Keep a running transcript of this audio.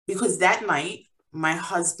because that night my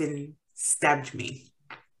husband stabbed me.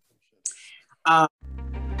 Uh,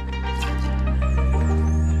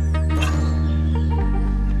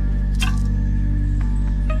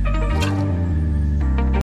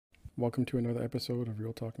 Welcome to another episode of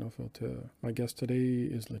Real Talk No Filter. My guest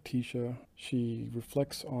today is Letitia. She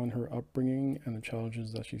reflects on her upbringing and the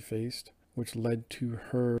challenges that she faced, which led to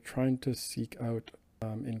her trying to seek out,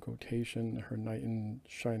 in quotation, her knight in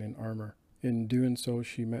shining armor. In doing so,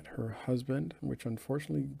 she met her husband, which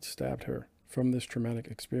unfortunately stabbed her. From this traumatic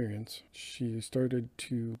experience, she started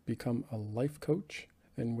to become a life coach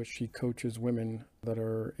in which she coaches women that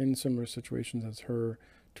are in similar situations as her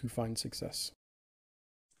to find success.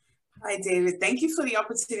 Hi, David. Thank you for the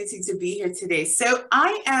opportunity to be here today. So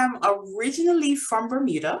I am originally from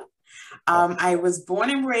Bermuda. I was born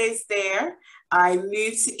and raised there. I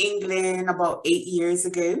moved to England about 8 years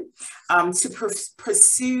ago to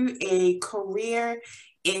pursue a career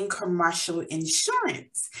in commercial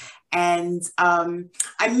insurance. And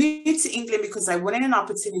I moved to England because I wanted an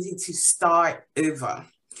opportunity to start over.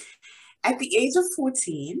 At the age of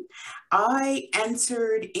 14, I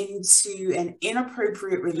entered into an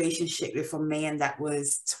inappropriate relationship with a man that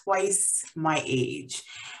was twice my age.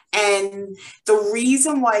 And the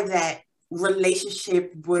reason why that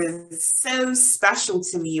relationship was so special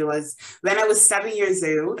to me was when I was 7 years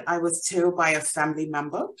old, I was told by a family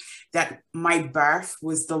member that my birth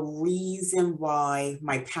was the reason why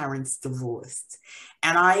my parents divorced.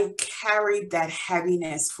 And I carried that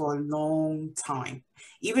heaviness for a long time,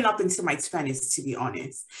 even up into my 20s, to be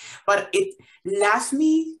honest. But it left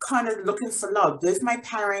me kind of looking for love. Both my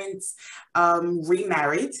parents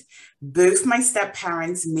remarried. Both my step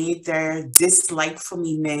parents made their dislike for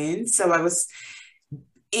me known. So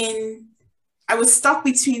in I was stuck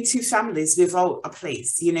between two families without a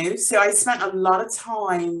place, you know? So I spent a lot of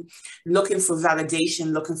time looking for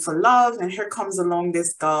validation, looking for love. And here comes along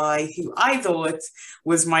this guy who I thought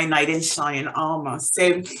was my knight in shining armor.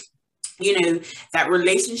 So, that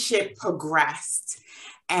relationship progressed.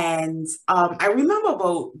 And I remember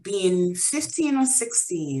about being 15 or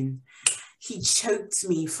 16, he choked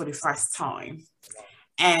me for the first time.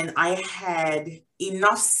 And I had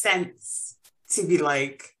enough sense to be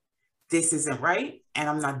like, this isn't right, and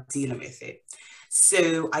I'm not dealing with it.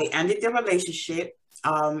 So I ended the relationship.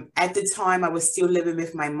 At the time, I was still living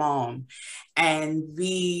with my mom, and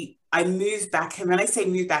I moved back home. When I say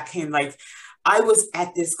moved back home, like I was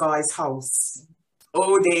at this guy's house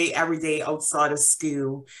all day, every day outside of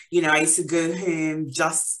school. I used to go home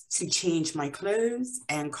just to change my clothes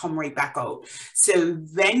and come right back out. So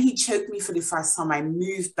when he choked me for the first time, I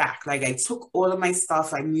moved back. Like I took all of my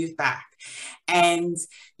stuff, I moved back. And,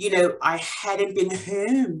 I hadn't been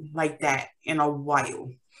home like that in a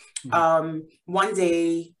while. One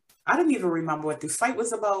day, I don't even remember what the fight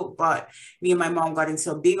was about, but me and my mom got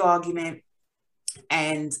into a big argument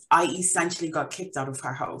and I essentially got kicked out of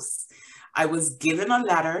her house. I was given a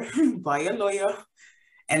letter by a lawyer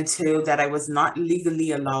and told that I was not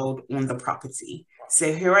legally allowed on the property.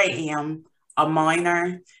 So here I am, a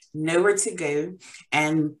minor, nowhere to go.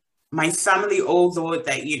 And my family all thought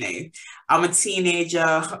that, I'm a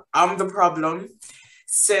teenager, I'm the problem.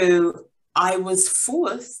 So I was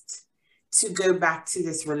forced to go back to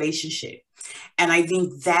this relationship. And I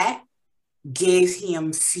think that gave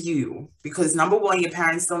him fuel because number one, your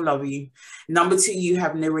parents don't love you. Number two, you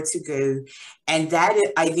have nowhere to go. And that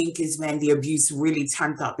I think is when the abuse really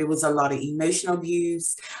turned up. It was a lot of emotional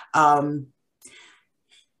abuse. And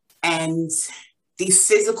the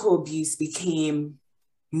physical abuse became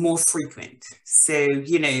more frequent. So,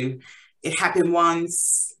 it happened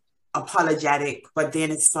once, apologetic, but then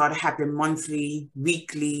it started happening monthly,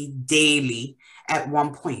 weekly, daily at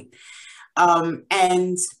one point.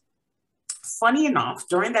 And funny enough,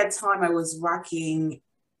 during that time, I was working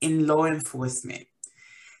in law enforcement.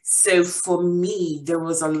 So for me, there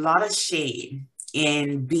was a lot of shame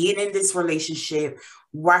in being in this relationship,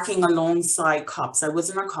 working alongside cops. I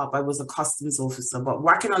wasn't a cop, I was a customs officer, but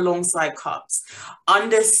working alongside cops,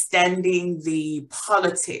 understanding the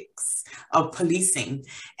politics of policing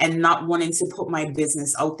and not wanting to put my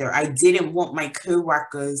business out there. I didn't want my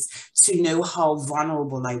co-workers to know how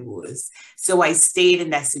vulnerable I was. So I stayed in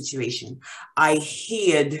that situation. I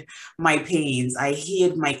hid my pains. I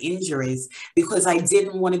hid my injuries because I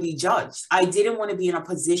didn't want to be judged. I didn't want to be in a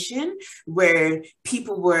position where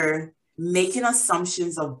people were making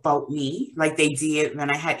assumptions about me like they did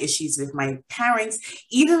when I had issues with my parents.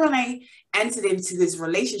 Even when I entered into this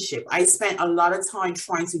relationship, I spent a lot of time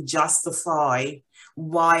trying to justify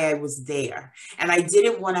why I was there. And I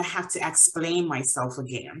didn't want to have to explain myself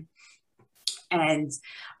again. And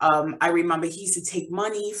I remember he used to take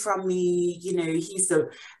money from me. You know, he used to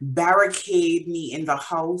barricade me in the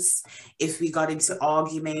house if we got into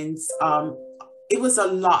arguments. It was a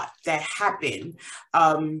lot that happened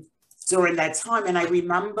during that time. And I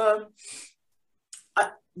remember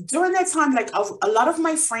during that time, like a lot of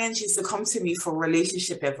my friends used to come to me for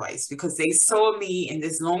relationship advice because they saw me in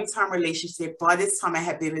this long-term relationship. By this time, I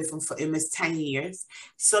had been with him for almost 10 years.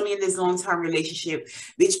 Saw me in this long-term relationship,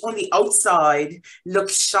 which on the outside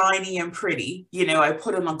looked shiny and pretty. You know, I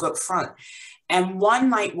put on a good front. And one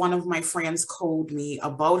night, one of my friends called me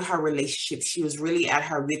about her relationship. She was really at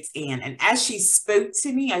her wit's end. And as she spoke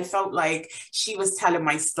to me, I felt like she was telling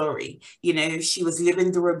my story. You know, she was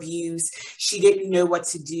living through abuse. She didn't know what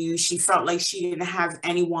to do. She felt like she didn't have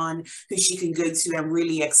anyone who she can go to and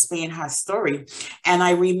really explain her story. And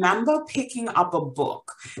I remember picking up a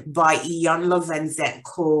book by Iyanla Vanzant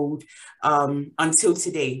called Until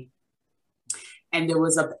Today. And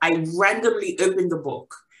I randomly opened the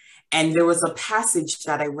book. And there was a passage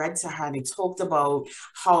that I read to her, and it talked about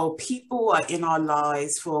how people are in our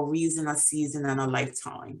lives for a reason, a season, and a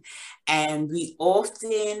lifetime. And we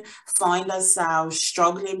often find ourselves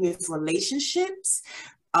struggling with relationships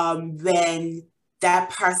when that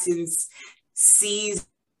person's season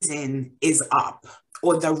is up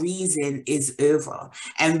or the reason is over.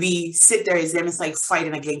 And we sit there as them, it's like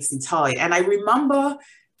fighting against the tide. And I remember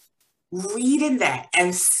reading that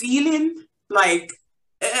and feeling like,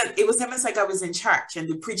 it was almost like I was in church and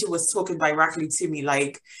the preacher was talking directly to me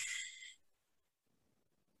like,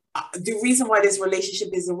 the reason why this relationship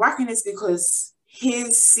isn't working is because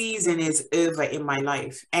his season is over in my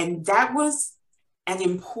life. And that was an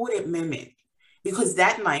important moment because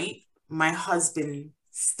that night my husband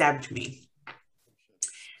stabbed me.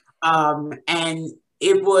 And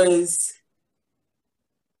it was,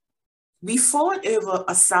 we fought over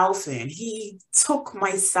a cell phone. He took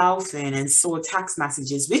my cell phone and saw text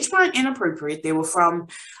messages, which weren't inappropriate. They were from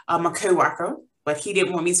a coworker, but he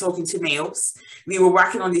didn't want me talking to males. We were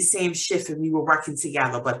working on the same shift and we were working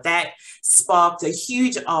together, but that sparked a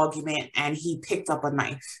huge argument and he picked up a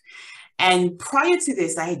knife. And prior to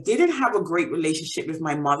this, I didn't have a great relationship with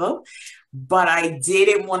my mother, but I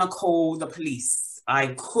didn't want to call the police.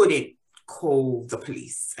 I couldn't call the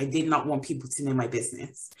police. I did not want people to know my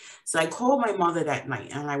business. So I called my mother that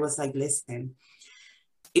night and I was like, listen,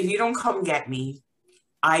 if you don't come get me,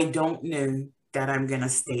 I don't know that I'm going to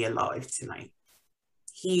stay alive tonight.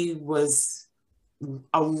 He was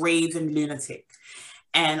a raving lunatic.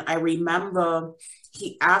 And I remember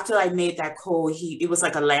after I made that call, it was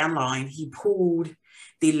like a landline. He pulled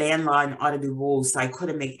the landline out of the wall, so I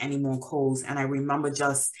couldn't make any more calls. And I remember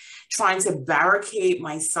just trying to barricade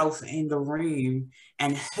myself in the room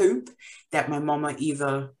and hope that my mama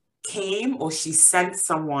either came or she sent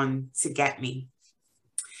someone to get me.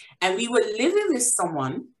 And we were living with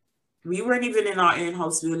someone. We weren't even in our own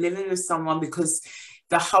house. We were living with someone because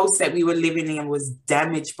the house that we were living in was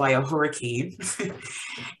damaged by a hurricane.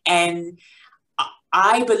 And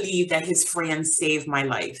I believe that his friend saved my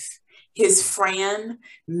life. His friend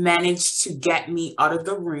managed to get me out of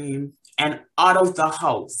the room and out of the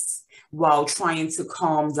house while trying to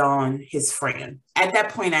calm down his friend. At that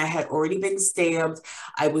point, I had already been stabbed.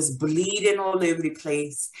 I was bleeding all over the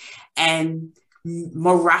place. And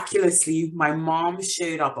miraculously, my mom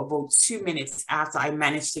showed up about 2 minutes after I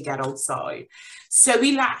managed to get outside. So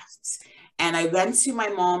we left. And I went to my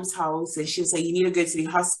mom's house and she was like, you need to go to the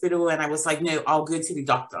hospital. And I was like, no, I'll go to the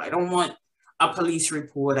doctor. I don't want a police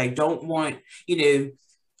report. I don't want,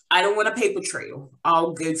 I don't want a paper trail.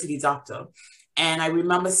 I'll go to the doctor. And I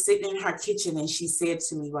remember sitting in her kitchen and she said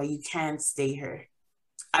to me, well, you can't stay here.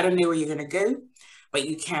 I don't know where you're going to go, but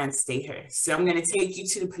you can't stay here. So I'm going to take you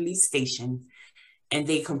to the police station and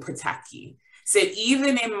they can protect you. So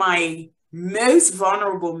even in my most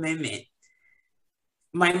vulnerable moment,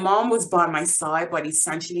 my mom was by my side, but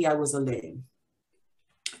essentially I was alone.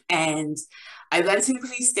 And I went to the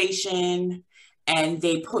police station and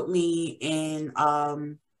they put me in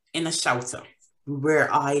a shelter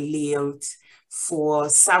where I lived for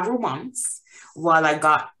several months while I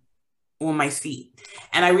got on my feet.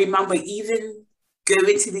 And I remember even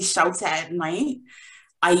going to the shelter at night,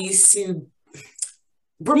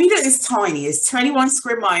 Bermuda is tiny. It's 21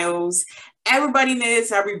 square miles. Everybody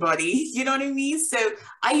knows everybody. You know what I mean? So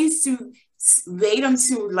I used to wait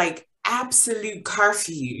until like absolute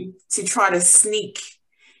curfew to try to sneak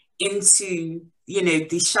into,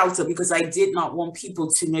 the shelter because I did not want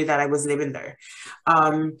people to know that I was living there.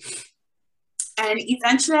 And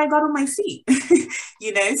eventually I got on my feet,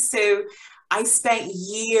 so I spent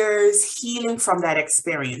years healing from that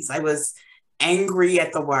experience. I was angry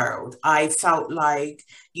at the world. I felt like,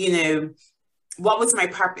 you know, what was my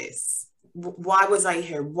purpose? Why was I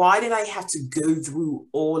here? Why did I have to go through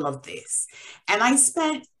all of this? And I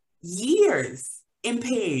spent years in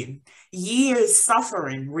pain, years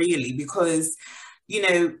suffering, really, because, you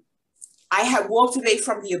know, I had walked away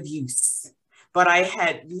from the abuse, but I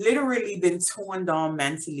had literally been torn down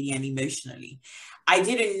mentally and emotionally. I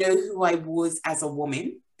didn't know who I was as a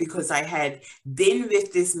woman because I had been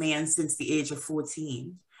with this man since the age of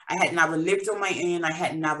 14. I had never lived on my own. I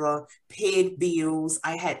had never paid bills.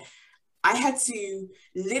 I had to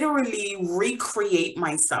literally recreate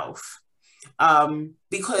myself,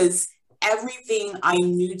 because everything I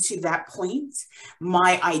knew to that point,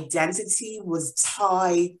 my identity was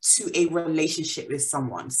tied to a relationship with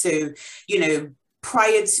someone. So, you know,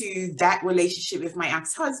 prior to that relationship with my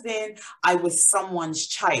ex-husband, I was someone's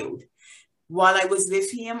child. While I was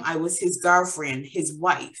with him, I was his girlfriend, his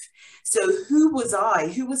wife. So who was I?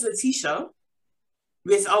 Who was Letitia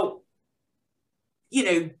without, you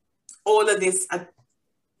know, all of this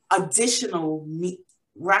additional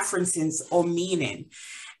references or meaning?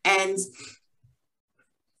 And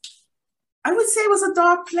I would say it was a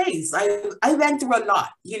dark place. I went through a lot.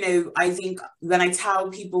 You know, I think when I tell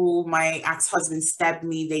people my ex-husband stabbed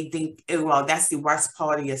me, they think, oh, well, that's the worst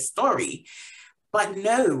part of your story. But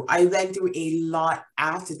no, I went through a lot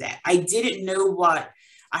after that. I didn't know what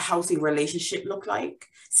a healthy relationship looked like.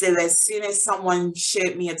 So as soon as someone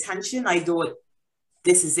showed me attention, I thought,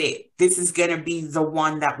 this is it. This is going to be the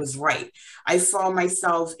one that was right. I found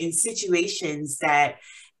myself in situations that,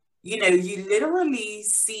 you know, you literally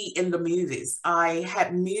see in the movies. I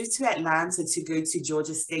had moved to Atlanta to go to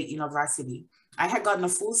Georgia State University. I had gotten a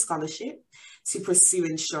full scholarship to pursue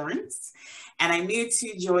insurance, and I moved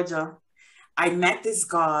to Georgia. I met this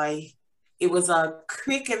guy. It was a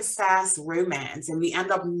quick and fast romance, and we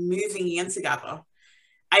ended up moving in together.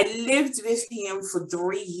 I lived with him for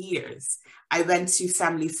 3 years. I went to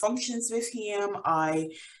family functions with him. I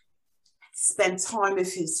spent time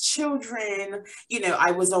with his children. You know,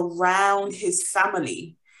 I was around his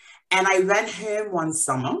family. And I went home one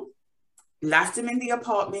summer, left him in the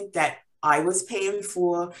apartment that I was paying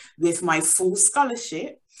for with my full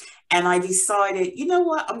scholarship. And I decided, you know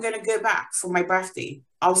what, I'm going to go back for my birthday.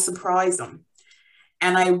 I'll surprise him.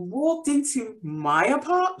 And I walked into my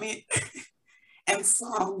apartment and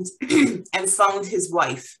found and found his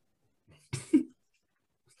wife.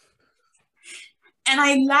 And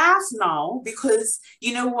I laugh now because,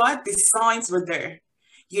 you know what, the signs were there.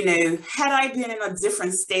 You know, had I been in a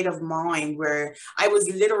different state of mind where I was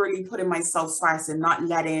literally putting myself first and not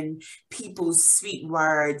letting people's sweet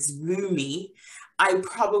words woo me, I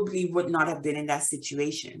probably would not have been in that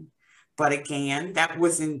situation. But again, that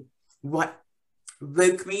wasn't what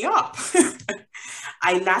woke me up.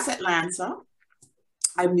 I left Atlanta.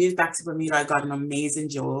 I moved back to Bermuda. I got an amazing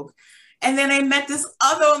job. And then I met this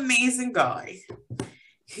other amazing guy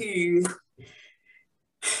who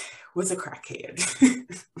was a crackhead.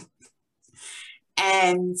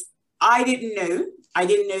 And I didn't know. I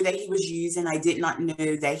didn't know that he was using. I did not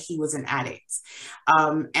know that he was an addict.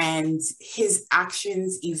 And his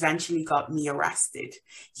actions eventually got me arrested.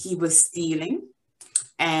 He was stealing,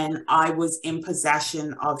 and I was in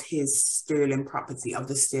possession of his stolen property, of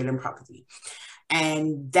the stolen property.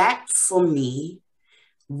 And that for me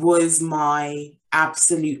was my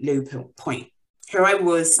absolute low point. Here I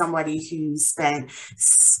was, somebody who spent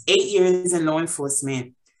 8 years in law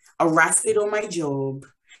enforcement, arrested on my job,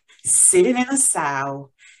 sitting in a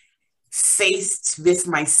cell, faced with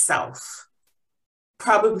myself,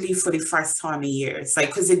 probably for the first time in years. Like,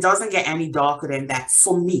 because it doesn't get any darker than that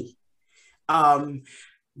for me.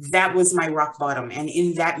 That was my rock bottom. And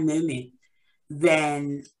in that moment,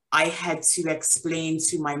 then I had to explain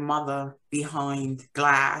to my mother behind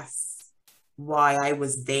glass why I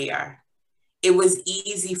was there. It was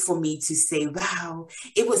easy for me to say, wow,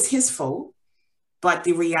 it was his fault. But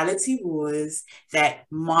the reality was that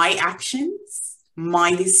my actions,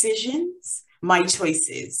 my decisions, my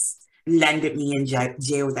choices landed me in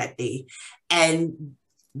jail that day. And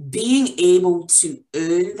being able to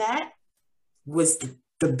earn that was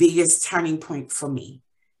the biggest turning point for me.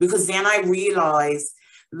 Because then I realized,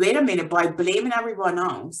 wait a minute, by blaming everyone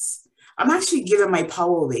else, I'm actually giving my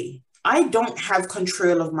power away. I don't have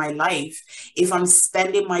control of my life if I'm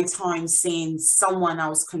spending my time saying someone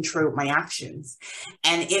else controlled my actions.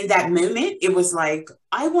 And in that moment, it was like,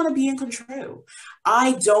 I want to be in control.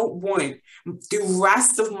 I don't want the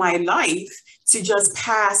rest of my life to just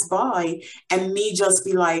pass by and me just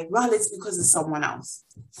be like, well, it's because of someone else.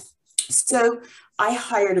 So I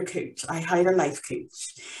hired a coach. I hired a life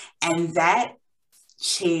coach. And that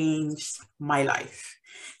changed my life.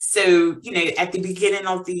 So, at the beginning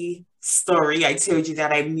of the story, I told you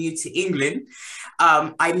that I moved to England.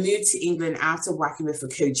 I moved to England after working with a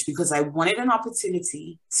coach because I wanted an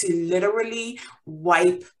opportunity to literally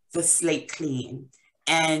wipe the slate clean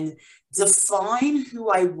and define who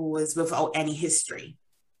I was without any history.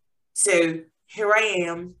 So here I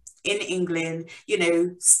am in England,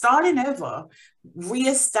 starting over,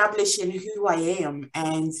 reestablishing who I am.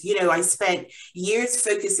 And, I spent years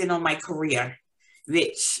focusing on my career,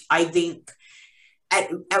 which I think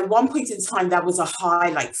at one point in time, that was a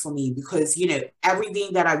highlight for me because,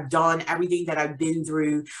 everything that I've done, everything that I've been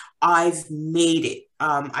through, I've made it.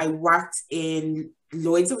 I worked in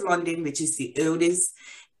Lloyd's of London, which is the oldest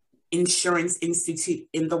insurance institute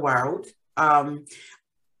in the world.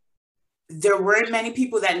 There weren't many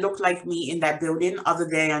people that looked like me in that building other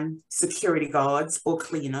than security guards or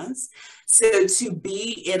cleaners. So to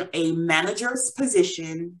be in a manager's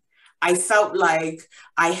position, I felt like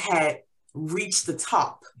I had reached the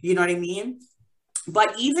top, you know what I mean?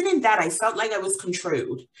 But even in that, I felt like I was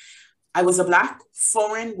controlled. I was a Black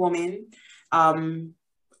foreign woman. Up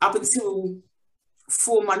until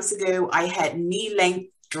 4 months ago, I had knee-length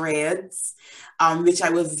dreads, which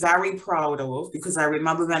I was very proud of because I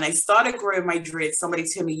remember when I started growing my dreads, somebody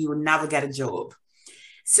told me you will never get a job.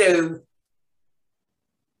 So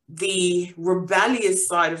the rebellious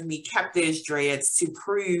side of me kept those dreads to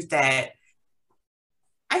prove that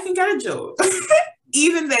I can get a job,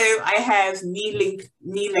 even though I have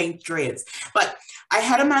knee-length dreads. But I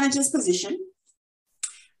had a manager's position.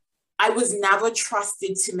 I was never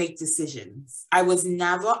trusted to make decisions. I was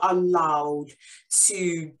never allowed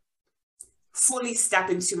to fully step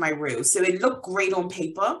into my role. So it looked great on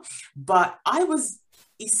paper, but I was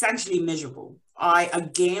essentially miserable. I,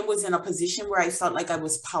 again, was in a position where I felt like I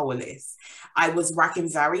was powerless. I was working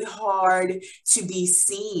very hard to be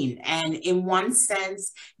seen. And in one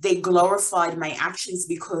sense, they glorified my actions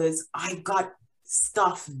because I got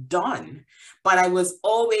stuff done, but I was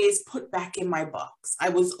always put back in my box. I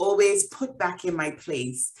was always put back in my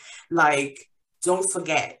place. Like, don't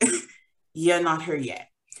forget, you're not here yet.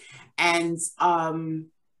 And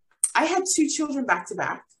I had 2 children back to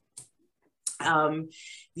back.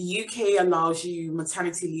 The UK allows you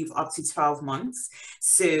maternity leave up to 12 months.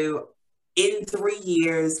 So in 3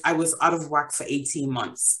 years, I was out of work for 18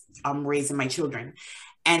 months, raising my children.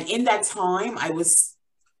 And in that time, I was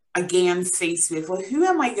again faced with, well, who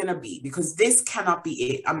am I going to be? Because this cannot be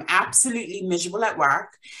it. I'm absolutely miserable at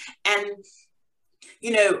work. And,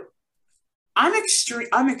 I'm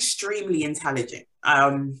extremely intelligent.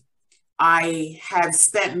 I have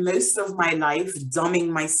spent most of my life dumbing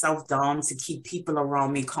myself down to keep people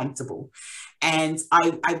around me comfortable. And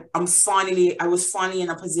I was finally in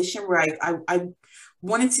a position where I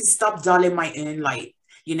wanted to stop dulling my own light.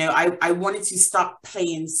 I wanted to stop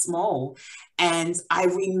playing small. And I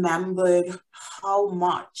remembered how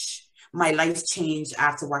much my life changed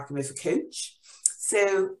after working with a coach.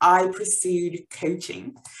 So I pursued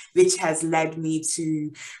coaching, which has led me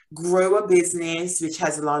to grow a business, which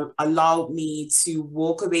has allowed me to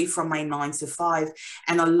walk away from my 9 to 5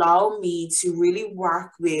 and allow me to really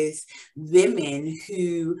work with women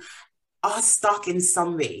who are stuck in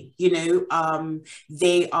some way.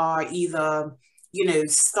 They are either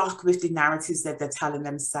stuck with the narratives that they're telling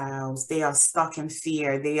themselves. They are stuck in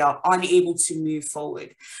fear. They are unable to move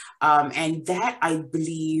forward. And that, I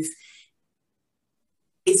believe,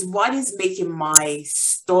 is what is making my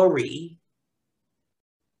story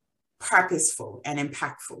purposeful and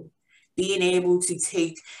impactful. Being able to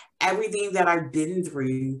take everything that I've been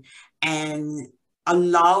through and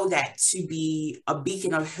allow that to be a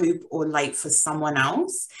beacon of hope or light for someone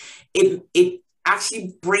else. It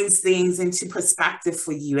actually brings things into perspective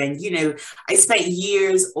for you. And, I spent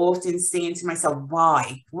years often saying to myself,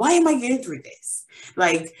 why am I going through this?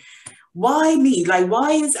 Like, why me? Like,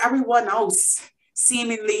 why is everyone else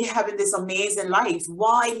seemingly having this amazing life?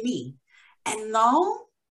 Why me? And now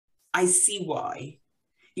I see why,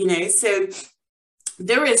 so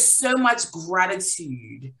there is so much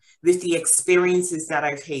gratitude with the experiences that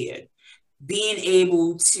I've had, being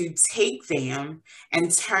able to take them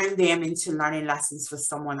and turn them into learning lessons for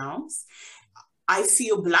someone else. I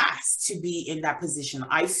feel blessed to be in that position.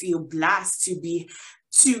 I feel blessed to be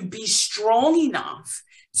strong enough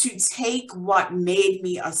to take what made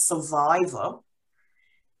me a survivor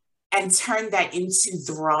and turn that into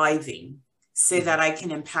thriving so that I can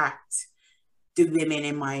impact the women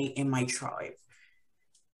in my tribe.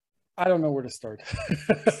 I don't know where to start.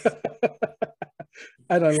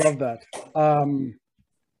 And I love that.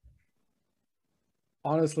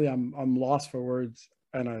 Honestly, I'm lost for words.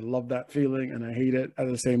 and I love that feeling and I hate it at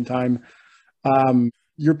the same time.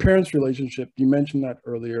 Your parents' relationship, you mentioned that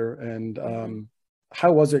earlier, and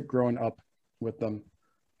how was it growing up with them?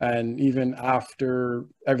 And even after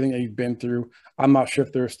everything that you've been through, I'm not sure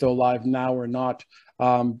if they're still alive now or not,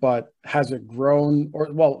 but has it grown? Or,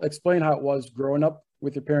 well, explain how it was growing up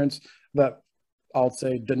with your parents that I'll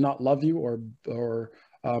say did not love you or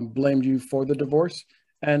blamed you for the divorce,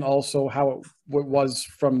 and also how it was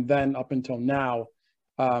from then up until now.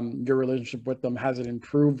 Your relationship with them, has it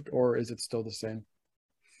improved or is it still the same?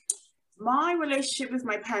 My relationship with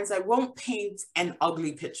my parents, I won't paint an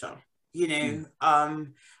ugly picture, you know.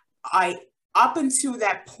 I up until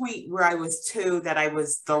that point where I was told that I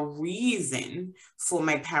was the reason for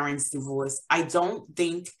my parents' divorce, I don't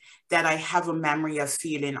think that I have a memory of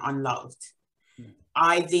feeling unloved.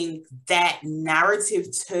 I think that narrative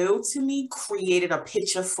told to me created a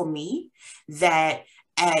picture for me that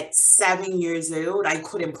at 7 years old, I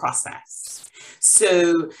couldn't process.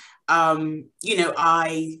 So, you know,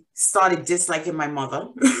 I started disliking my mother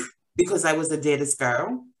because I was a daddy's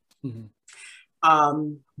girl.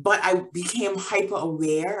 Mm-hmm. But I became hyper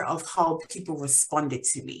aware of how people responded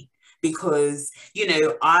to me because, you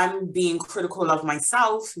know, I'm being critical of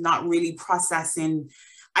myself, not really processing.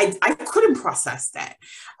 I couldn't process that.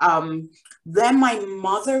 Then my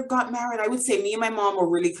mother got married. I would say me and my mom were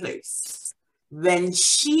really close. When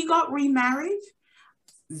she got remarried,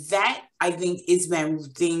 that I think is when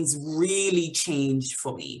things really changed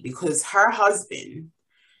for me because her husband,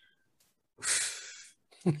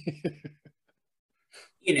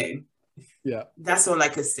 you know, yeah, that's all I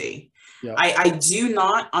could say. Yeah. I do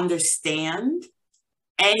not understand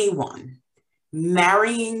anyone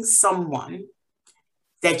marrying someone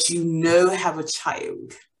that you know have a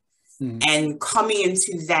child and coming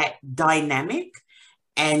into that dynamic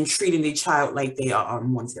and treating the child like they are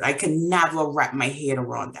unwanted. I can never wrap my head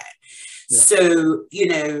around that. Yeah. So, you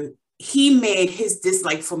know, he made his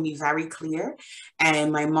dislike for me very clear.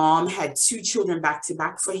 And my mom had 2 children back to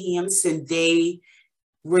back for him. So they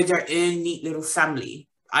were their own neat little family.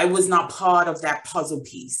 I was not part of that puzzle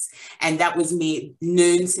piece. And that was made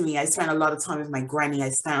known to me. I spent a lot of time with my granny. I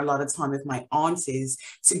spent a lot of time with my aunties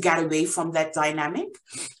to get away from that dynamic.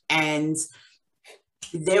 And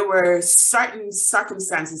there were certain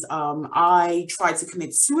circumstances. I tried to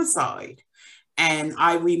commit suicide. And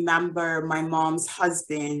I remember my mom's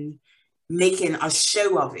husband making a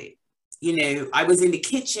show of it. You know, I was in the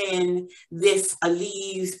kitchen with a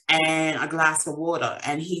leaf and a glass of water,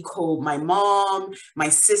 and he called my mom, my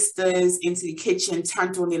sisters into the kitchen,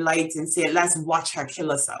 turned on the lights and said, let's watch her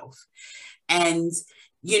kill herself. And,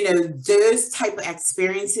 you know, those type of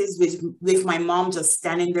experiences with my mom just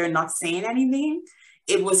standing there, not saying anything,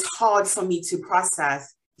 it was hard for me to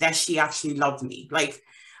process that she actually loved me. Like,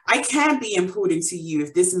 I can't be important to you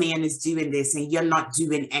if this man is doing this and you're not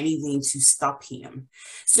doing anything to stop him.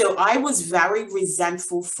 So I was very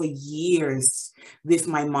resentful for years with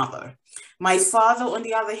my mother. My father, on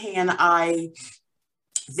the other hand, I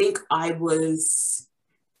think I was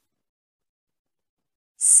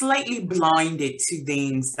slightly blinded to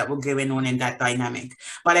things that were going on in that dynamic.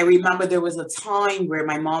 But I remember there was a time where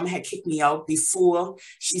my mom had kicked me out before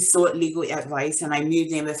she sought legal advice, and I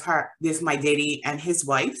moved in with my daddy and his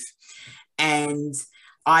wife. And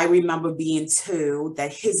I remember being told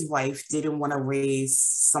that his wife didn't want to raise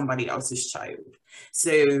somebody else's child.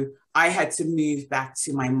 So I had to move back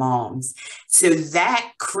to my mom's. So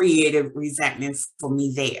that created resentment for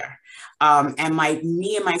me there. And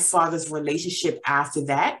me and my father's relationship after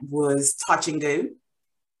that was touch and go.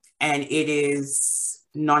 And it is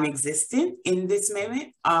non-existent in this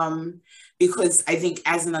moment. Because I think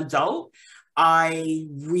as an adult, I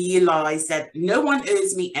realized that no one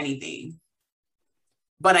owes me anything,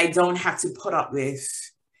 but I don't have to put up with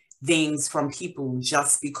things from people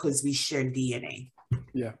just because we share DNA.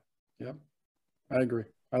 Yeah. Yeah. I agree.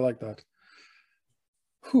 I like that.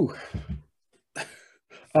 Whew.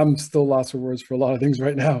 I'm still lost for words for a lot of things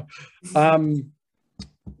right now.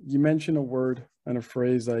 You mentioned a word and a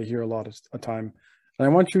phrase that I hear a lot of a time, and I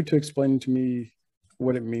want you to explain to me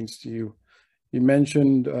what it means to you. You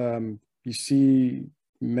mentioned you see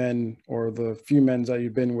men, or the few men that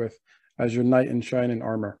you've been with, as your knight in shining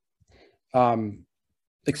armor.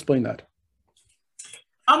 Explain that.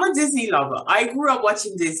 I'm a Disney lover. I grew up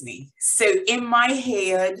watching Disney. So in my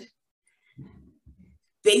head,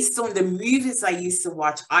 based on the movies I used to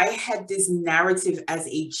watch, I had this narrative as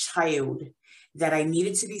a child that I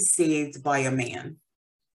needed to be saved by a man,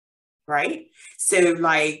 right? So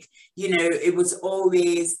like, it was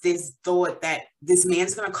always this thought that this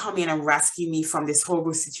man's going to come in and rescue me from this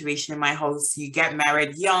horrible situation in my house. You get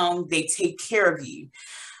married young, they take care of you.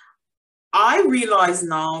 I realize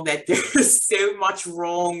now that there's so much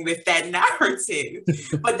wrong with that narrative,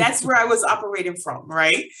 but that's where I was operating from,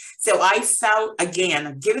 right? So I felt,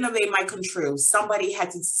 again, giving away my control. Somebody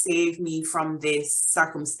had to save me from this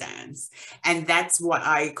circumstance. And that's what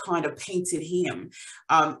I kind of painted him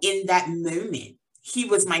in that moment. He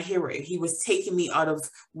was my hero. He was taking me out of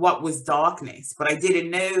what was darkness, but I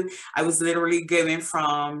didn't know I was literally going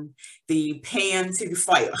from the pan to the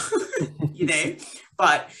fire,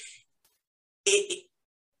 but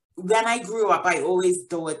when I grew up, I always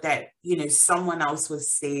thought that, someone else would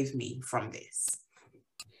save me from this.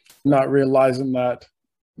 Not realizing that,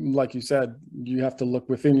 like you said, you have to look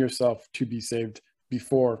within yourself to be saved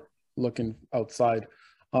before looking outside,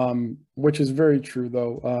 which is very true,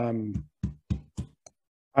 though.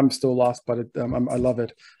 I'm still lost, but I love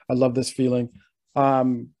it. I love this feeling. I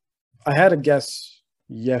had a guest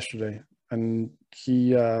yesterday, and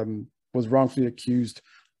he was wrongfully accused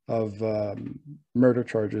of murder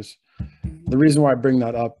charges. The reason why I bring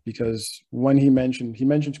that up, because when he mentioned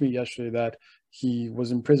to me yesterday that he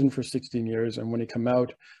was in prison for 16 years, and when he come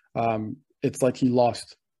out, it's like he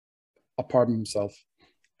lost a part of himself.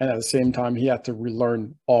 And at the same time, he had to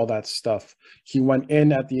relearn all that stuff. He went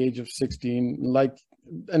in at the age of 16,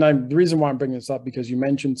 the reason why I'm bringing this up, because you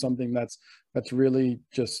mentioned something that's really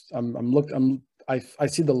just, I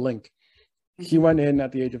see the link. He went in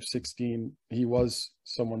at the age of 16. He was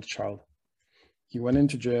someone's child. He went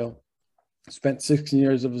into jail, spent 16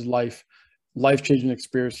 years of his life-changing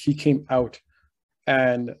experience. He came out,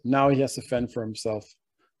 and now he has to fend for himself.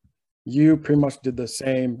 You pretty much did the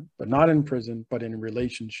same, but not in prison, but in a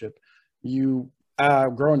relationship. You,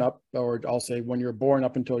 growing up, or I'll say when you're born,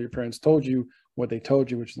 up until your parents told you what they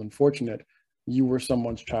told you, which is unfortunate, you were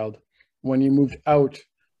someone's child. When you moved out,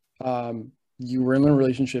 you were in a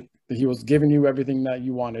relationship. He was giving you everything that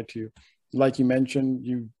you wanted to. Like you mentioned,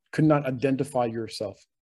 you could not identify yourself.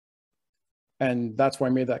 And that's why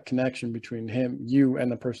I made that connection between you, and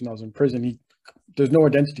the person that was in prison. There's no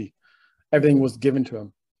identity. Everything was given to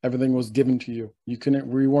him. Everything was given to you.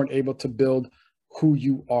 We weren't able to build who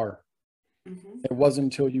you are. Mm-hmm. It wasn't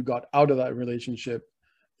until you got out of that relationship,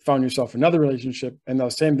 found yourself another relationship, and the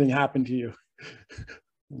same thing happened to you.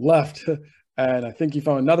 Left, and I think you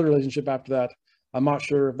found another relationship after that. I'm not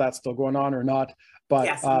sure if that's still going on or not, but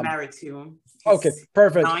yes, I'm married to him. Okay,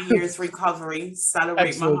 perfect. 9 years recovery. Celebrate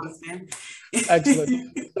Excellent. My husband.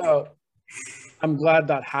 Excellent. So I'm glad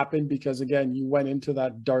that happened, because again, you went into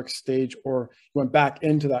that dark stage, or you went back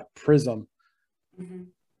into that prism, mm-hmm.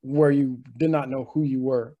 where you did not know who you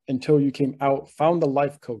were until you came out, found a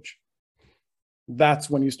life coach. That's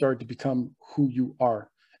when you started to become who you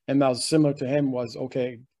are. And that was similar to him. Was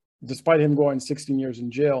okay, despite him going 16 years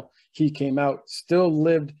in jail, he came out, still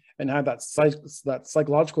lived, and had that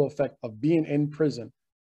psychological effect of being in prison.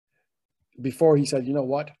 Before he said, you know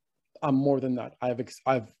what, I'm more than that.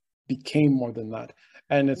 I've became more than that.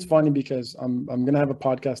 And it's funny, because I'm going to have a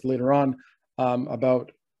podcast later on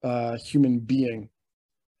about human being.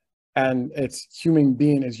 And it's human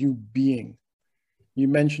being as you being. You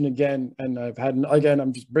mentioned again, and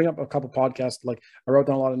I'm just bringing up a couple podcasts. Like, I wrote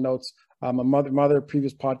down a lot of notes. My mother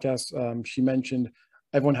previous podcast, she mentioned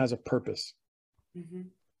everyone has a purpose. Mm-hmm.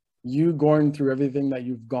 You going through everything that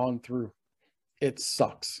you've gone through, it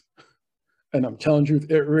sucks. And I'm telling you,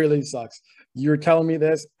 it really sucks. You're telling me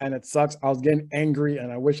this, and it sucks. I was getting angry,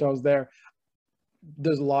 and I wish I was there.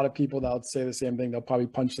 There's a lot of people that would say the same thing. They'll probably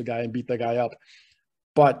punch the guy and beat the guy up.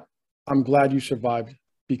 But I'm glad you survived,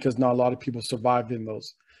 because not a lot of people survived in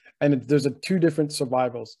those. And there's two different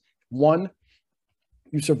survivals. One,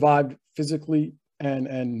 you survived physically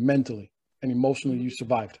and mentally, and emotionally you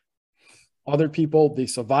survived. Other people, they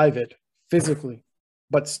survive it physically,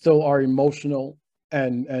 but still are emotional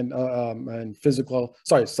and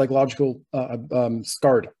psychological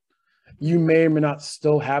scarred. You may or may not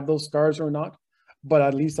still have those scars or not, but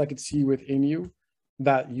at least I could see within you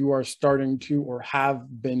that you are starting to, or have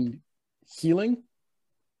been, healing,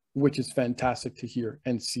 which is fantastic to hear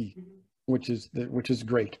and see, which is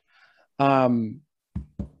great. I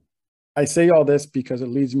say all this because it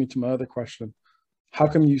leads me to my other question. How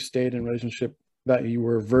come you stayed in a relationship that you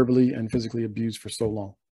were verbally and physically abused for so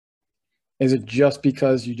long? Is it just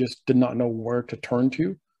because you just did not know where to turn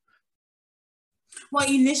to? Well,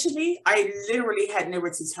 initially, I literally had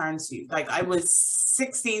nowhere to turn to. Like, I was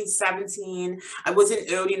 16, 17. I wasn't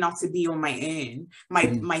old enough to be on my own.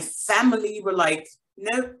 My family were like,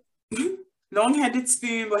 nope, long-handed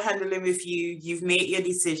spoon will handle it with you. You've made your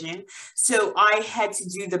decision. So I had to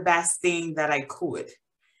do the best thing that I could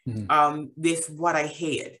with what I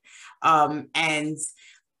had. And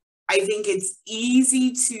I think it's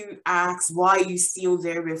easy to ask why you still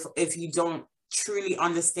there if you don't truly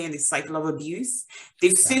understand the cycle of abuse.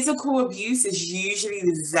 The physical abuse is usually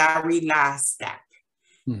the very last step,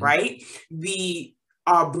 right? We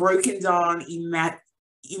are broken down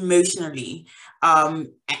emotionally.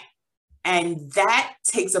 And that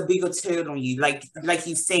takes a bigger toll on you. Like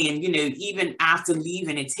you're saying, even after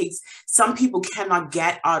leaving, it takes, some people cannot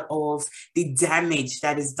get out of the damage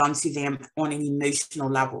that is done to them on an emotional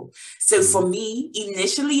level. So for me,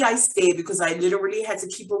 initially I stayed because I literally had to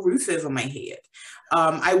keep a roof over my head.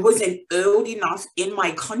 I wasn't old enough in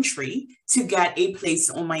my country to get a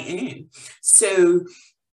place on my own. So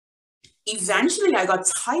eventually I got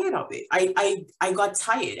tired of it. I got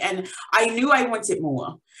tired, and I knew I wanted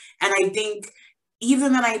more. And I think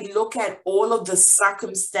even when I look at all of the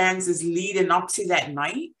circumstances leading up to that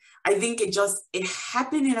night, I think it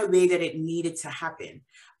happened in a way that it needed to happen.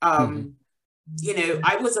 I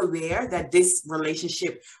was aware that this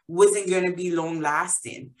relationship wasn't going to be long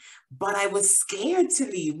lasting, but I was scared to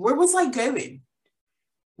leave. Where was I going?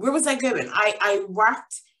 I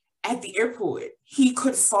worked at the airport. He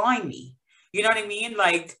could find me. You know what I mean?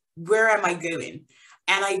 Like, where am I going?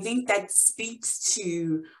 And I think that speaks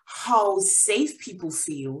to how safe people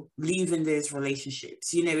feel leaving those relationships.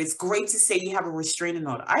 It's great to say you have a restraining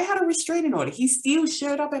order. I had a restraining order. He still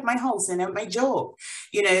showed up at my house and at my job.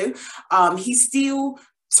 He still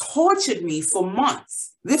tortured me for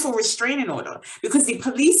months with a restraining order because the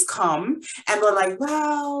police come and they're like,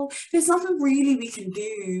 well, there's nothing really we can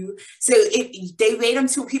do. So they wait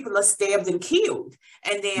until people are stabbed and killed.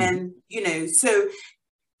 And then, so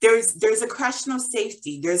there's a question of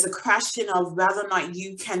safety. There's a question of whether or not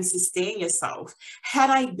you can sustain yourself. Had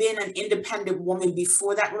I been an independent woman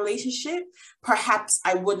before that relationship, perhaps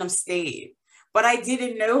I wouldn't have stayed. But I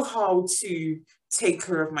didn't know how to take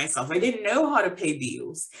care of myself. I didn't know how to pay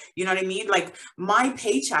bills. You know what I mean? Like, my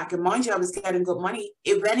paycheck, and mind you, I was getting good money,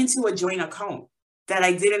 it went into a joint account that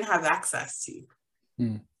I didn't have access to.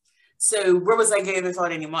 So where was I going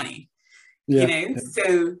without any money?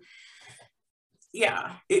 So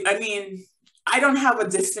yeah, I don't have a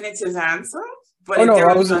definitive answer, but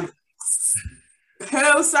there were some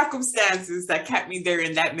whole circumstances that kept me there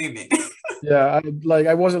in that moment.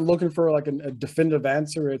 I wasn't looking for like a definitive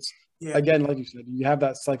answer. It's again, like you said, you have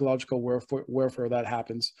that psychological warfare that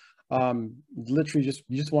happens. Literally,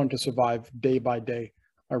 you just want to survive day by day.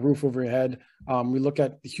 A roof over your head. We look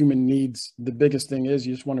at the human needs. The biggest thing is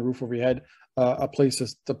you just want a roof over your head, a place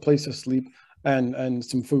to sleep, and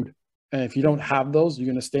some food. And if you don't have those, you're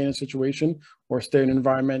going to stay in a situation or stay in an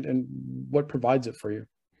environment and what provides it for you,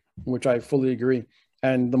 which I fully agree.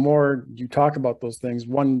 And the more you talk about those things,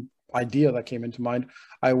 one idea that came into mind,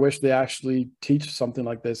 I wish they actually teach something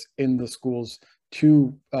like this in the schools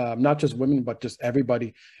to not just women, but just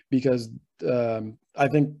everybody, because I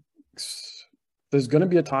think there's going to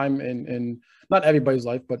be a time in not everybody's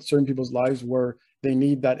life, but certain people's lives where they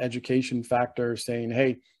need that education factor saying,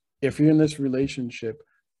 hey, if you're in this relationship,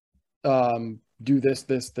 do this,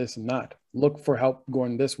 and that. Look for help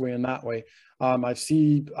going this way and that way. There's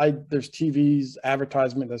TV's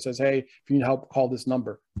advertisement that says, hey, if you need help, call this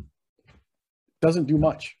number. Doesn't do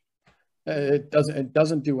much. It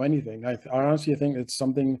doesn't do anything. I honestly think it's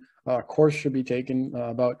something a course should be taken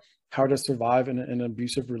about how to survive in an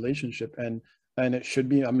abusive relationship, and it should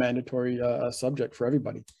be a mandatory subject for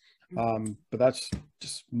everybody. But that's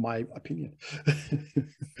just my opinion.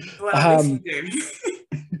 Well,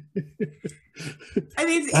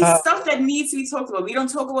 it's stuff that needs to be talked about. We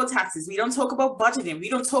don't talk about taxes. We don't talk about budgeting. We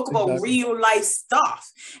don't talk about real life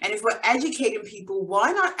stuff. And if we're educating people,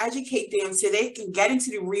 why not educate them so they can get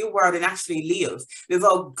into the real world and actually live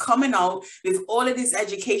without coming out with all of this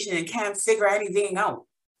education and can't figure anything out?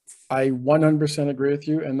 I 100% agree with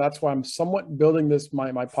you. And that's why I'm somewhat building this,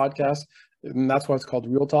 my podcast. And that's why it's called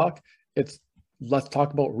Real Talk. It's let's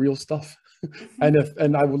talk about real stuff.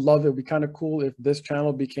 And I would love it. It'd be kind of cool if this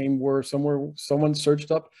channel became where someone searched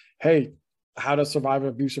up, hey, how to survive an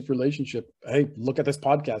abusive relationship. Hey, look at this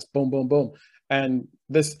podcast. Boom, boom, boom. And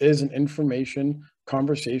this is an information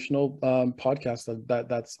conversational podcast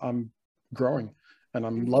that's I'm growing, and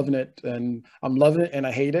I'm loving it. And I'm loving it, and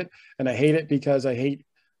I hate it. And I hate it because I hate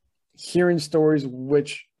hearing stories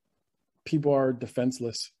which people are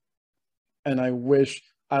defenseless. And I wish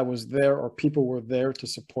I was there or people were there to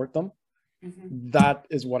support them. That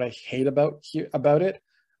is what I hate about it.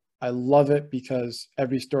 I love it because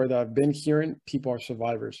every story that I've been hearing, people are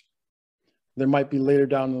survivors. There might be later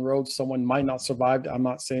down the road, someone might not survive. I'm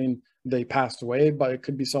not saying they passed away, but it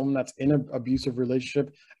could be someone that's in an abusive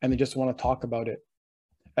relationship and they just want to talk about it.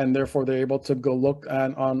 And therefore they're able to go look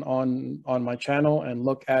at on my channel and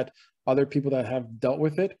look at other people that have dealt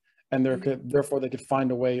with it. And therefore they could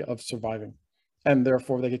find a way of surviving. And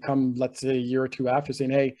therefore they could come, let's say, a year or two after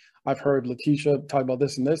saying, hey, I've heard Letitia talk about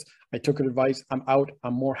this and this. I took her advice. I'm out.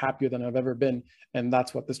 I'm more happier than I've ever been. And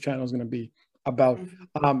that's what this channel is going to be about.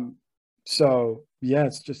 So yeah,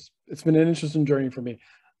 it's been an interesting journey for me.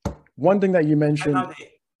 One thing that you mentioned, I love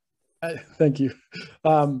it. Thank you.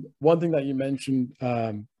 One thing that you mentioned,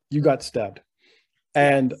 you got stabbed.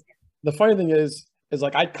 And the funny thing is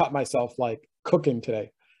like I cut myself like cooking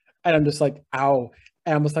today. And I'm just like, ow.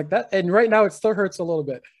 And I was like that. And right now it still hurts a little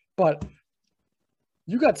bit, but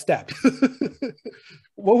you got stabbed.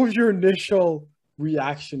 What was your initial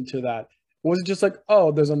reaction to that? Was it just like,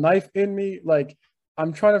 oh, there's a knife in me? Like,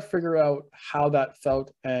 I'm trying to figure out how that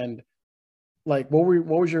felt, and like, what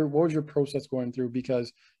was your process going through?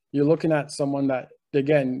 Because you're looking at someone that,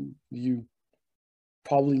 again, you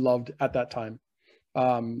probably loved at that time.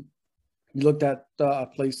 You looked at a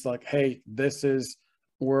place like, hey, this is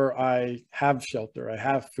where I have shelter, I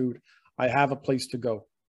have food, I have a place to go.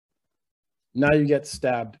 Now you get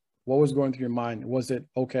stabbed. What was going through your mind? Was it,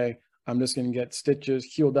 okay, I'm just going to get stitches,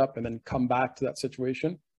 healed up, and then come back to that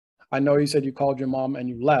situation? I know you said you called your mom and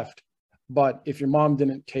you left, but if your mom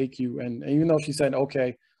didn't take you, and even though she said,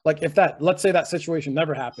 okay, like if that, let's say that situation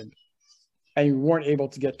never happened and you weren't able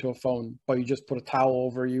to get to a phone, but you just put a towel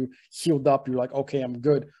over you, healed up, you're like, okay, I'm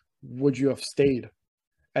good. Would you have stayed?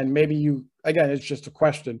 And maybe you, again, it's just a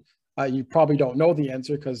question. You probably don't know the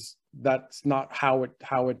answer because that's not how it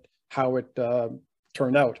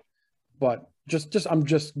turned out. But I'm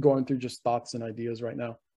just going through just thoughts and ideas right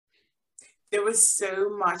now. There was so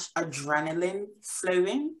much adrenaline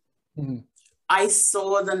flowing. Mm-hmm. I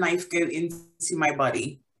saw the knife go into my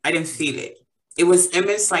body. I didn't feel it. It was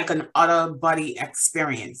almost like an outer body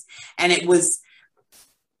experience. And it was,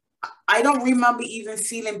 I don't remember even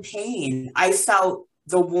feeling pain. I felt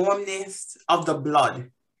the warmness of the blood.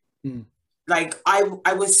 Mm. Like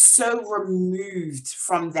I was so removed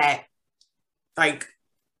from that, like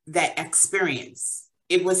that experience.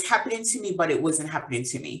 It was happening to me, but it wasn't happening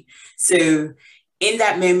to me. So in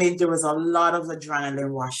that moment, there was a lot of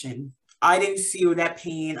adrenaline rushing. I didn't feel that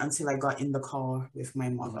pain until I got in the car with my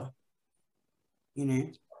mother, you know?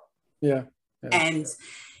 Yeah. And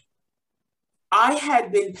I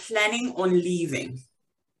had been planning on leaving.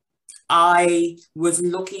 I was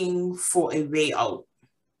looking for a way out.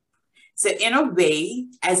 So in a way,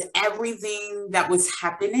 as everything that was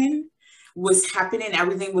happening,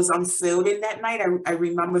 everything was unfolding that night, I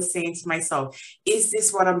remember saying to myself, is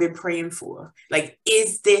this what I've been praying for? Like,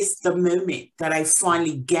 is this the moment that I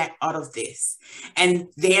finally get out of this? And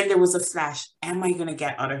then there was a flash, am I going to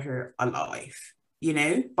get out of here alive? You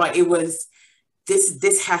know, but it was,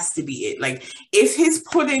 this has to be it. Like, if he's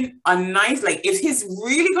putting a knife, like if he's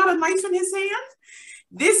really got a knife in his hand,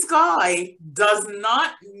 this guy does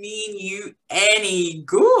not mean you any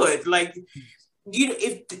good. Like, you know,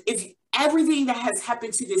 if everything that has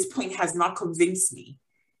happened to this point has not convinced me,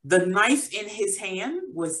 the knife in his hand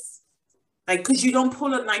was like, because you don't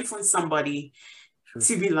pull a knife on somebody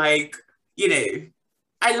to be like, you know,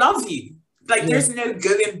 I love you. Like, there's no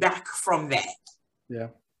going back from that. Yeah.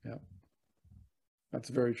 That's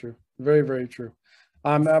very true. Very, very true.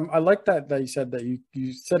 I like that you said that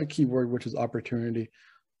you said a key word, which is opportunity.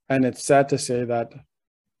 And it's sad to say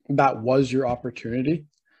that was your opportunity.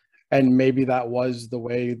 And maybe that was the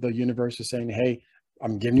way the universe is saying, hey,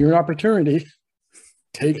 I'm giving you an opportunity.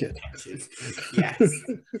 Take it. Yes.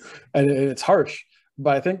 And it's harsh.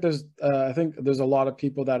 But I think there's a lot of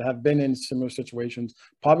people that have been in similar situations,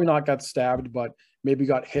 probably not got stabbed, but maybe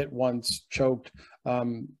got hit once, choked.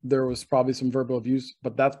 There was probably some verbal abuse,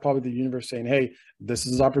 but that's probably the universe saying, hey, this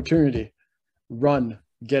is opportunity. Run,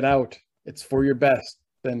 get out. It's for your best.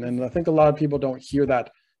 And I think a lot of people don't hear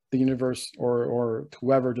that, the universe or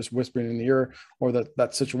whoever just whispering in the ear, or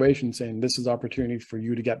that situation saying, this is opportunity for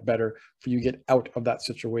you to get better, for you to get out of that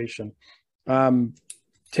situation.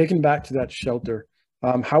 Taken back to that shelter,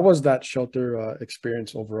 how was that shelter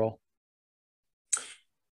experience overall?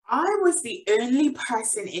 I was the only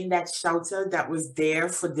person in that shelter that was there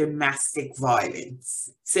for domestic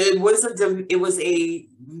violence. So it was a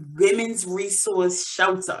women's resource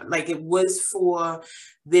shelter. Like, it was for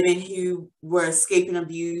women who were escaping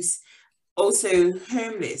abuse, also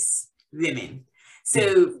homeless women.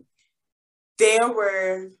 So there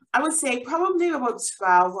were I would say probably about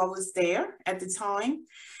 12 I was there at the time.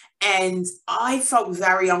 And I felt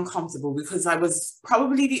very uncomfortable because I was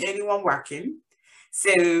probably the only one working.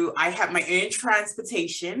 So I had my own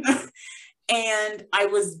transportation and I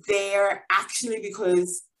was there actually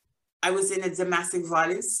because I was in a domestic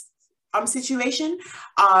violence situation.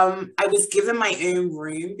 I was given my own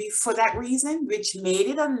room for that reason, which made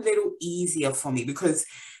it a little easier for me because,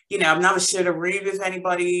 I've never shared a room with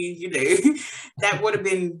anybody, that would have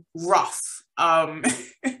been rough.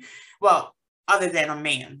 Well, other than a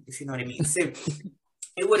man, if you know what I mean. So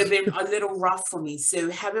it would have been a little rough for me. So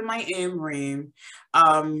having my own room,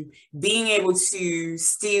 being able to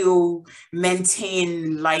still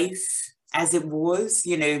maintain life as it was,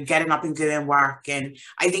 getting up and going work. And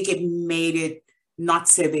I think it made it not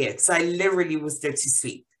so bad. So I literally was there to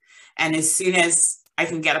sleep. And as soon as I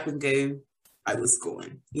can get up and go, I was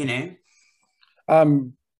going.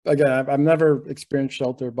 Again, I've never experienced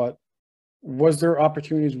shelter, but was there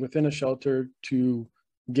opportunities within a shelter to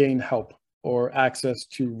gain help or access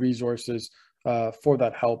to resources for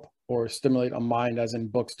that help, or stimulate a mind, as in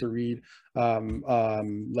books to read,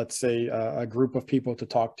 let's say a group of people to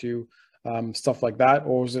talk to, stuff like that?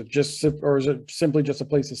 Or is it simply just a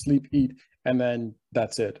place to sleep, eat, and then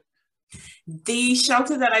that's it? The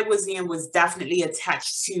shelter that I was in was definitely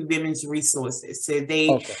attached to women's resources. So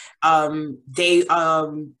Okay.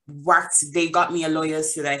 they got me a lawyer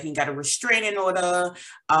so that I can get a restraining order.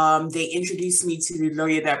 They introduced me to the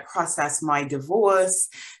lawyer that processed my divorce.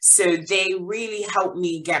 So they really helped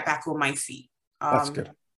me get back on my feet. That's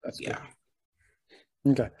good. That's yeah.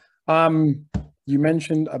 Good. Okay. You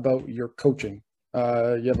mentioned about your coaching.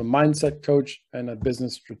 You have a mindset coach and a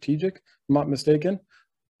business strategic, if I'm not mistaken.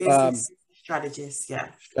 Business strategist, yeah.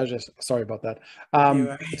 Strategist, sorry about that.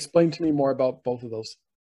 Explain to me more about both of those.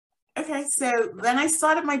 Okay, so when I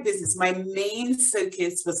started my business, my main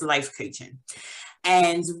focus was life coaching.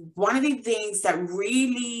 And one of the things that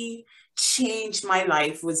really changed my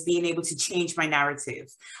life was being able to change my narrative,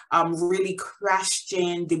 really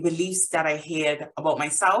question the beliefs that I had about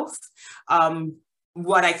myself,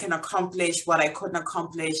 what I can accomplish, what I couldn't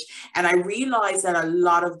accomplish. And I realized that a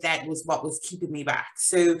lot of that was what was keeping me back.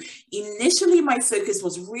 So initially, my focus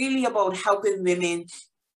was really about helping women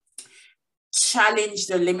challenge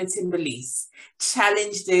their limiting beliefs,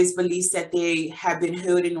 challenge those beliefs that they have been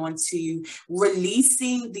holding on to,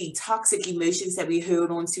 releasing the toxic emotions that we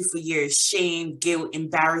hold on to for years: shame, guilt,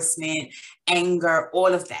 embarrassment, anger,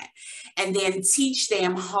 all of that. And then teach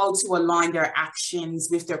them how to align their actions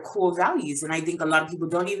with their core values. And I think a lot of people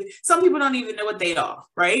some people don't even know what they are,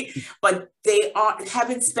 right? But they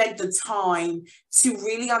haven't spent the time to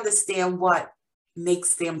really understand what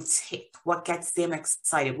makes them tick, what gets them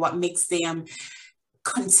excited, what makes them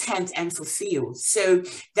content and fulfilled. So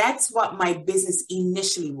that's what my business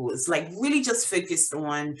initially was, like really just focused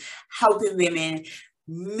on helping women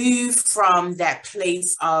move from that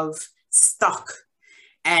place of stuck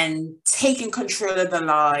and taking control of their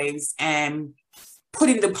lives and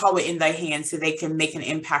putting the power in their hands so they can make an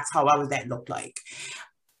impact, however that looked like.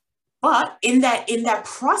 But in that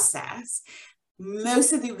process,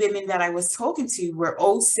 most of the women that I was talking to were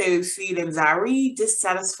also feeling very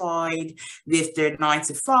dissatisfied with their 9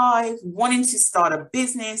 to 5, wanting to start a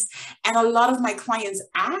business. And a lot of my clients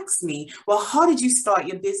asked me, well, how did you start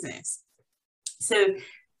your business? So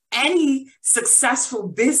any successful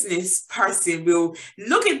business person will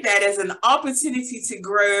look at that as an opportunity to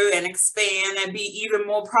grow and expand and be even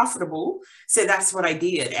more profitable. So that's what I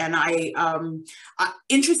did. And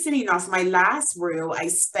interestingly enough, my last role, I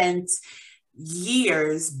spent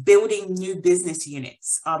years building new business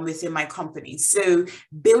units within my company. So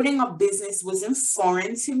building a business wasn't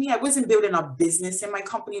foreign to me. I wasn't building a business in my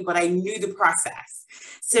company, but I knew the process.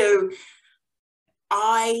 So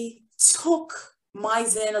I took my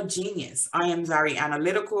zone of genius. I am very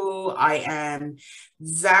analytical. I am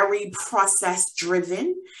very process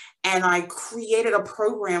driven. And I created a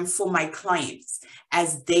program for my clients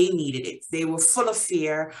as they needed it. They were full of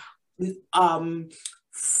fear,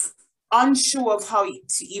 unsure of how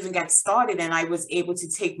to even get started. And I was able to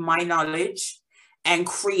take my knowledge and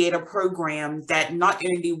create a program that not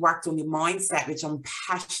only worked on the mindset, which I'm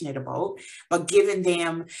passionate about, but giving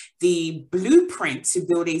them the blueprint to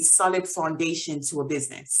build a solid foundation to a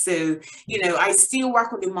business. So, I still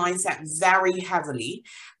work on the mindset very heavily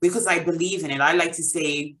because I believe in it. I like to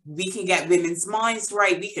say, we can get women's minds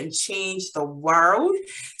right. We can change the world.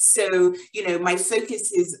 So, my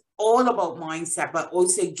focus is all about mindset, but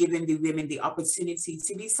also giving the women the opportunity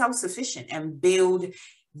to be self-sufficient and build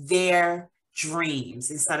their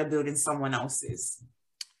dreams instead of building someone else's.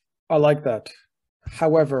 I like that.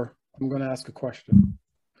 However, I'm going to ask a question.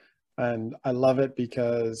 And I love it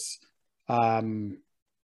because I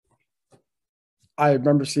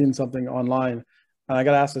remember seeing something online, and I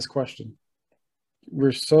got to ask this question.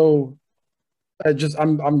 We're so,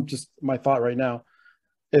 I'm just, my thought right now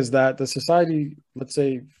is that the society, let's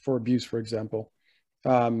say for abuse, for example,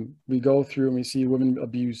 we go through and we see women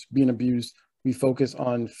being abused. We focus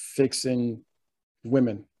on fixing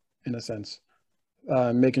women in a sense,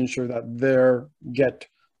 making sure that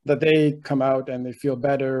they come out and they feel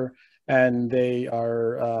better and they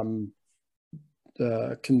are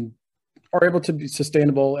able to be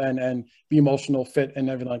sustainable and be emotional fit and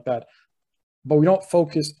everything like that. But we don't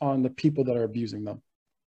focus on the people that are abusing them.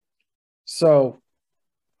 So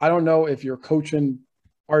I don't know if you're coaching,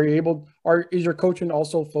 is your coaching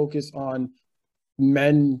also focused on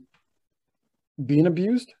men being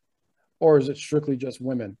abused, or is it strictly just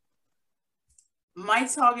women? My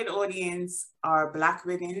target audience are Black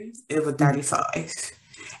women over 35, Much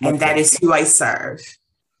and that better. is who I serve.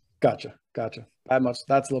 Gotcha. That's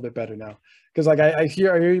a little bit better now. Because like I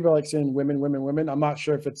hear you about like saying women. I'm not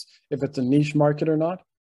sure if it's a niche market or not,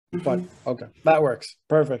 but okay, that works.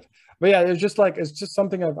 Perfect. But yeah, it's just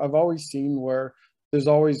something I've always seen where we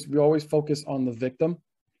always focus on the victim,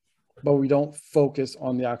 but we don't focus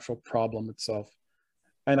on the actual problem itself.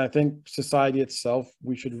 And I think society itself,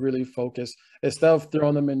 we should really focus, instead of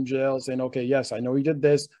throwing them in jail, saying, okay, yes, I know you did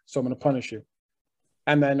this, so I'm going to punish you.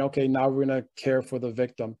 And then, okay, now we're going to care for the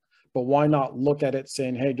victim. But why not look at it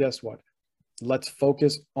saying, hey, guess what? Let's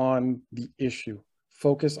focus on the issue.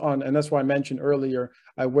 And that's why I mentioned earlier,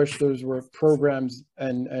 I wish those were programs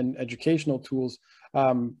and educational tools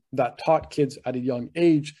that taught kids at a young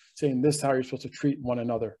age, saying this is how you're supposed to treat one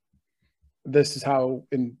another. This is how,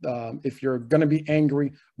 if you're going to be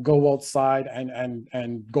angry, go outside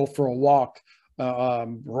and go for a walk,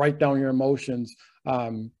 write down your emotions,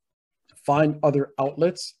 find other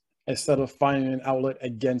outlets instead of finding an outlet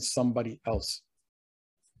against somebody else.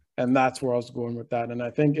 And that's where I was going with that. And I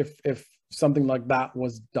think if something like that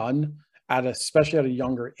was done especially at a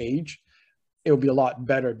younger age, it would be a lot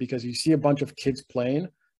better, because you see a bunch of kids playing,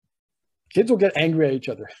 kids will get angry at each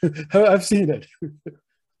other. I've seen it.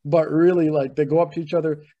 But really, like, they go up to each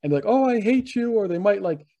other and like, oh, I hate you, or they might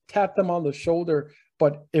like tap them on the shoulder.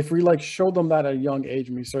 But if we like show them that at a young age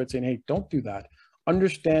and we start saying, hey, don't do that,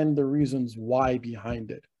 understand the reasons why behind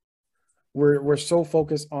it. We're so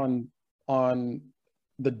focused on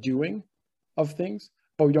the doing of things,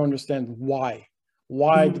 but we don't understand why.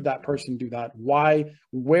 Why did that person do that?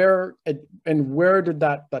 Where did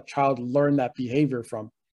that child learn that behavior from?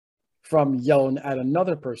 From yelling at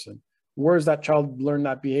another person? Where's that child learn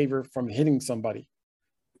that behavior from hitting somebody?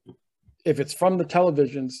 If it's from the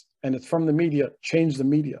televisions and it's from the media, change the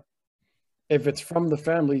media. If it's from the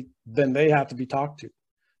family, then they have to be talked to.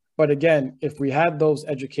 But again, if we had those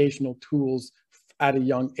educational tools at a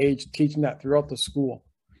young age, teaching that throughout the school,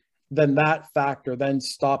 then that factor then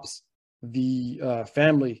stops the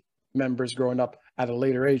family members growing up at a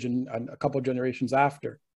later age and a couple of generations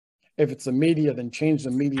after. If it's the media, then change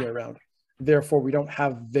the media around. Therefore, we don't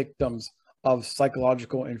have victims of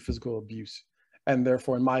psychological and physical abuse. And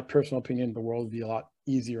therefore, in my personal opinion, the world would be a lot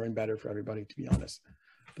easier and better for everybody, to be honest.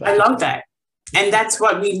 I love that. And that's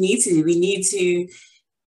what we need to do. We need to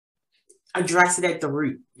address it at the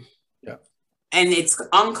root. Yeah. And it's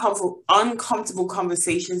uncomfortable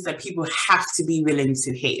conversations that people have to be willing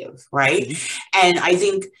to have, right? And I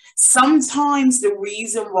think sometimes the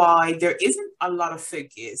reason why there isn't a lot of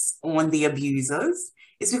focus on the abusers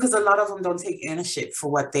is because a lot of them don't take ownership for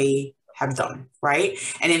what they have done, right?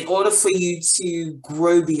 And in order for you to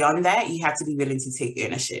grow beyond that, you have to be willing to take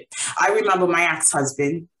ownership. I remember my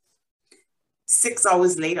ex-husband, 6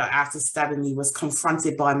 hours later after stabbing me, was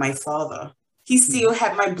confronted by my father. He still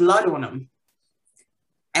had my blood on him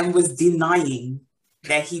and was denying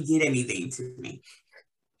that he did anything to me.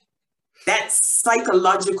 That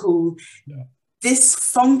psychological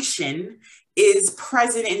dysfunction is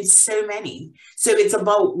present in so many. So it's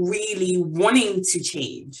about really wanting to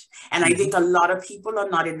change. And I think a lot of people are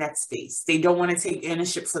not in that space. They don't want to take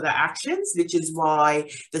ownership for their actions, which is why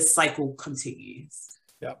the cycle continues.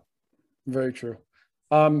 Yeah, very true.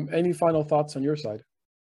 Any final thoughts on your side?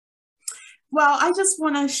 Well, I just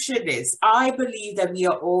want to share this. I believe that we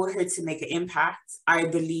are all here to make an impact. I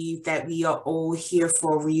believe that we are all here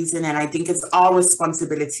for a reason. And I think it's our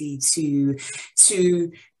responsibility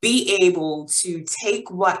to be able to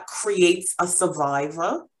take what creates a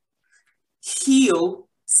survivor, heal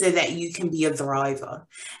so that you can be a thriver.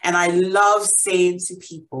 And I love saying to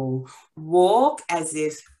people, walk as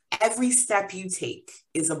if every step you take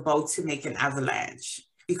is about to make an avalanche,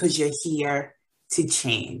 because you're here to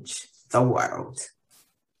change the world.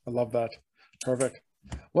 love that. Perfect.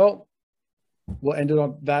 Well, we'll end it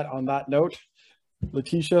on that note.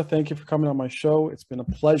 Letitia, thank you for coming on my show. It's been a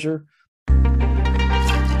pleasure.